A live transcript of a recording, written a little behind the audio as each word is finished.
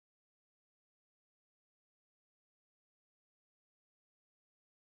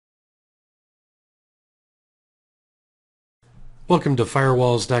Welcome to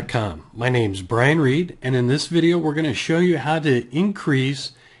Firewalls.com. My name's Brian Reed, and in this video we're going to show you how to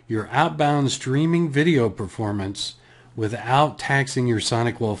increase your outbound streaming video performance without taxing your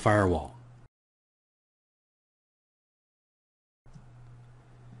SonicWALL firewall.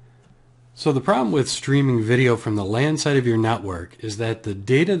 So the problem with streaming video from the LAN side of your network is that the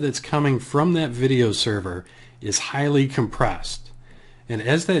data that's coming from that video server is highly compressed. And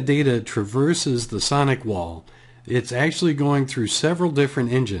as that data traverses the SonicWALL, it's actually going through several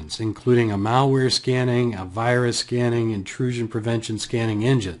different engines, including a malware scanning, a virus scanning, intrusion prevention scanning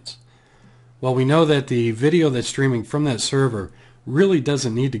engines. Well, we know that the video that's streaming from that server really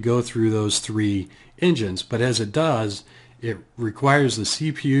doesn't need to go through those three engines, but as it does, it requires the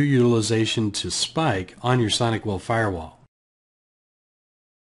CPU utilization to spike on your SonicWALL firewall.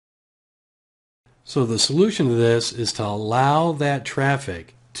 So the solution to this is to allow that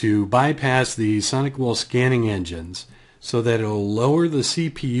traffic to bypass the SonicWALL scanning engines so that it will lower the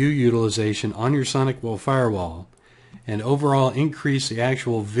CPU utilization on your SonicWALL firewall and overall increase the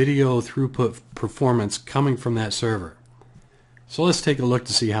actual video throughput performance coming from that server. So let's take a look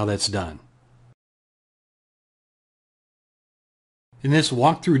to see how that's done. In this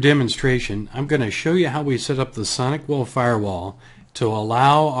walkthrough demonstration, I'm going to show you how we set up the SonicWALL firewall to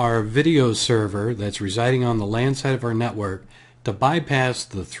allow our video server that's residing on the LAN side of our network to bypass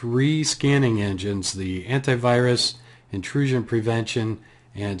the three scanning engines, the Antivirus, Intrusion Prevention,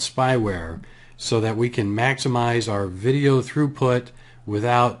 and spyware, so that we can maximize our video throughput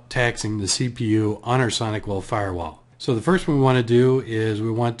without taxing the CPU on our SonicWALL firewall. So the first one we want to do is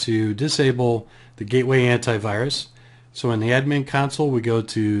we want to disable the gateway antivirus. So in the admin console we go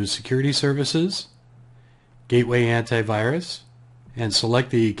to Security Services, Gateway Antivirus, and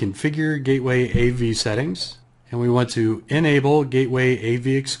select the Configure Gateway AV settings. And we want to enable Gateway AV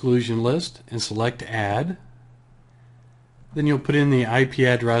exclusion list and select Add. Then you'll put in the IP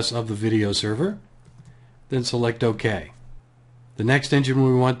address of the video server. Then select OK. The next engine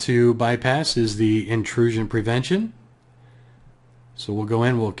we want to bypass is the Intrusion Prevention. So we'll go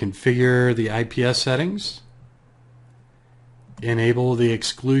in, we'll configure the IPS settings, enable the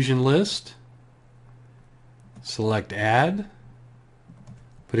exclusion list, select Add.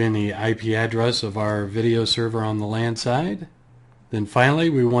 Put in the IP address of our video server on the LAN side. Then finally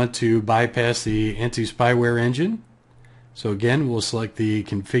we want to bypass the anti-spyware engine. So again we'll select the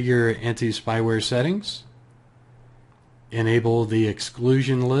Configure Anti-Spyware Settings, enable the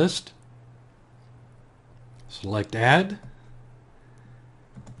exclusion list, select Add.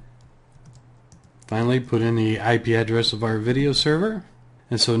 Finally put in the IP address of our video server.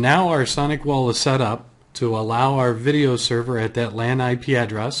 And so now our SonicWALL is set up to allow our video server at that LAN IP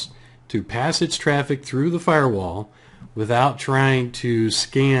address to pass its traffic through the firewall without trying to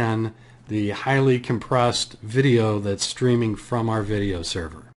scan the highly compressed video that's streaming from our video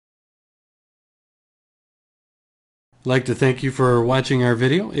server. I'd like to thank you for watching our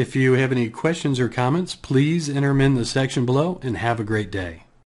video. If you have any questions or comments, please enter them in the section below, and have a great day.